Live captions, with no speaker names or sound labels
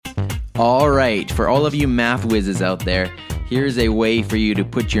All right, for all of you math whizzes out there, here's a way for you to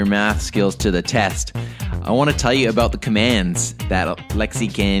put your math skills to the test. I want to tell you about the commands that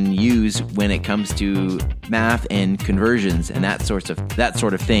Lexi can use when it comes to math and conversions and that sort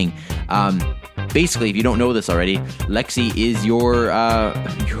of thing. Basically, if you don't know this already, Lexi is your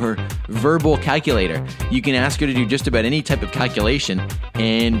verbal calculator. You can ask her to do just about any type of calculation,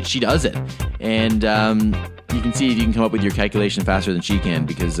 and she does it. And you can see if you can come up with your calculation faster than she can,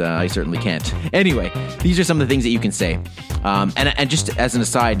 because I certainly can't. Anyway, these are some of the things that you can say. And just as an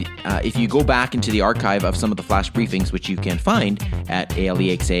aside, if you go back into the archive of some of the flash briefings, which you can find at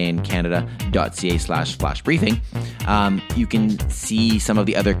alexancanada.ca/flash briefing, you can see some of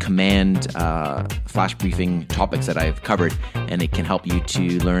the other command flash briefing topics that I've covered, and it can help you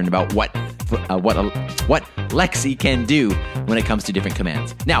to learn about what Lexi can do when it comes to different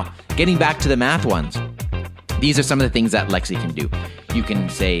commands. Now, getting back to the math ones, these are some of the things that Lexi can do. You can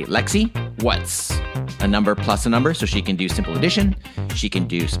say, Lexi, what's a number plus a number? So she can do simple addition. She can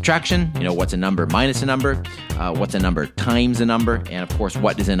do subtraction. What's a number minus a number? What's a number times a number? And of course,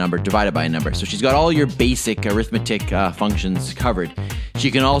 what is a number divided by a number? So she's got all your basic arithmetic functions covered. She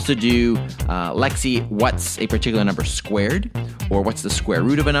can also do, Lexi, what's a particular number squared? Or what's the square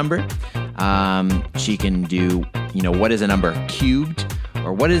root of a number? She can do, what is a number cubed?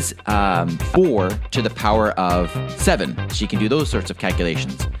 Or what is 4 to the power of 7? She can do those sorts of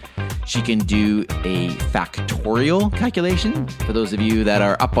calculations. She can do a factorial calculation for those of you that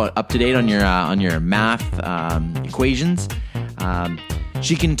are up to date on your math equations.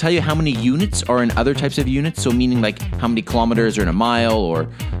 She can tell you how many units are in other types of units, so meaning like how many kilometers are in a mile or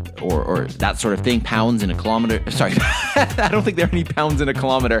that sort of thing. Pounds in a kilometer. Sorry, I don't think there are any pounds in a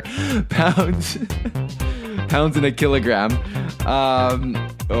kilometer. Pounds in a kilogram.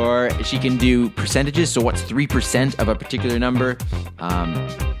 Or she can do percentages, so what's 3% of a particular number?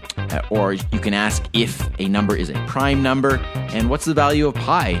 Or you can ask if a number is a prime number, and what's the value of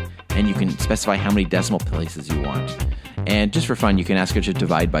pi? And you can specify how many decimal places you want. And just for fun, you can ask her to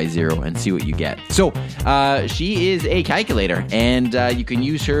divide by 0 and see what you get. So she is a calculator, and you can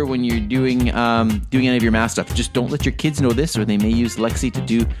use her when you're doing any of your math stuff. Just don't let your kids know this, or they may use Lexi to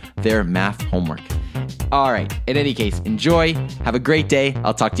do their math homework. All right. In any case, enjoy. Have a great day.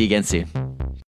 I'll talk to you again soon.